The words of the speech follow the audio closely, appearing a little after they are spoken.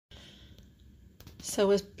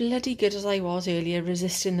So as bloody good as I was earlier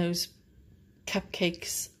resisting those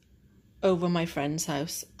cupcakes over my friend's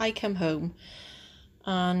house, I come home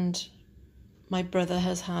and my brother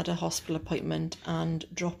has had a hospital appointment and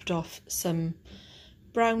dropped off some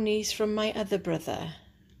brownies from my other brother,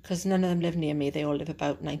 because none of them live near me, they all live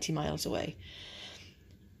about 90 miles away.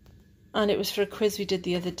 And it was for a quiz we did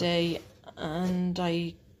the other day, and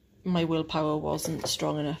my willpower wasn't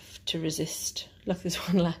strong enough to resist. Look, there's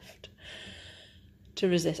one left. To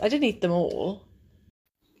resist. I didn't eat them all,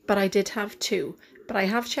 but I did have 2. But I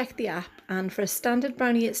have checked the app, and for a standard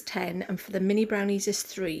brownie it's 10, and for the mini brownies it's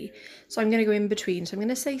 3. So I'm going to go in between. So I'm going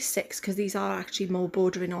to say 6, because these are actually more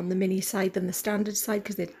bordering on the mini side than the standard side,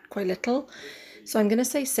 because they're quite little. So I'm going to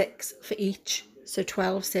say 6 for each. So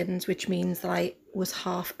 12 sins, which means that I was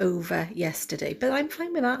half over yesterday. But I'm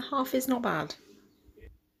fine with that. Half is not bad.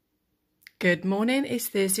 Good morning, it's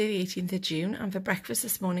Thursday the 18th of June, and for breakfast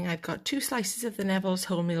this morning I've got 2 slices of the Neville's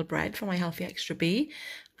wholemeal bread for my Healthy Extra B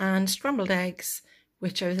and scrambled eggs,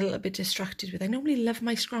 which I was a little bit distracted with. I normally love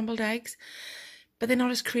my scrambled eggs, but they're not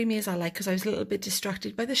as creamy as I like because I was a little bit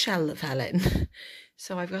distracted by the shell that fell in.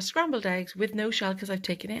 So I've got scrambled eggs with no shell because I've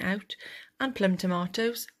taken it out, and plum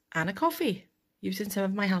tomatoes and a coffee using some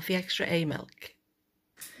of my Healthy Extra A milk.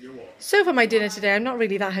 So for my dinner today, I'm not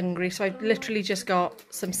really that hungry, so I've literally just got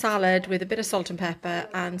some salad with a bit of salt and pepper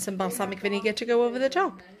and some balsamic vinegar to go over the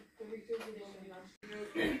top.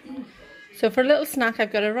 So for a little snack,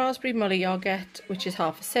 I've got a raspberry Muller yoghurt, which is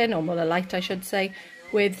half a sin, or Muller light I should say,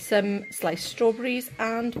 with some sliced strawberries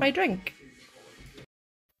and my drink.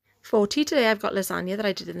 For tea today, I've got lasagna that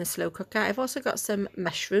I did in the slow cooker. I've also got some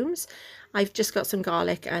mushrooms. I've just got some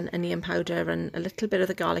garlic and onion powder and a little bit of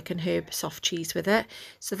the garlic and herb soft cheese with it.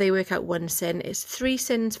 So they work out 1 sin. It's 3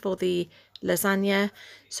 sins for the lasagna,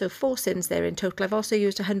 so 4 sins there in total. I've also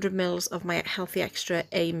used 100 ml of my Healthy Extra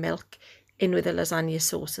A milk in with the lasagna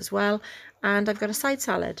sauce as well. And I've got a side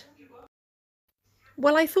salad.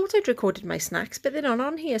 Well, I thought I'd recorded my snacks, but they're not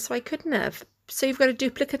on here, so I couldn't have. So you've got a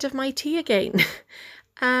duplicate of my tea again.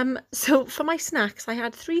 So for my snacks, I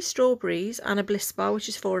had 3 strawberries and a bliss bar, which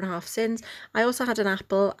is 4.5 sins. I also had an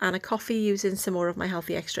apple and a coffee using some more of my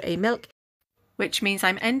Healthy Extra A milk, which means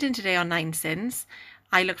I'm ending today on 9 sins.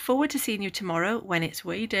 I look forward to seeing you tomorrow when it's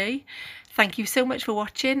weigh day. Thank you so much for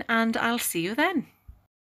watching, and I'll see you then.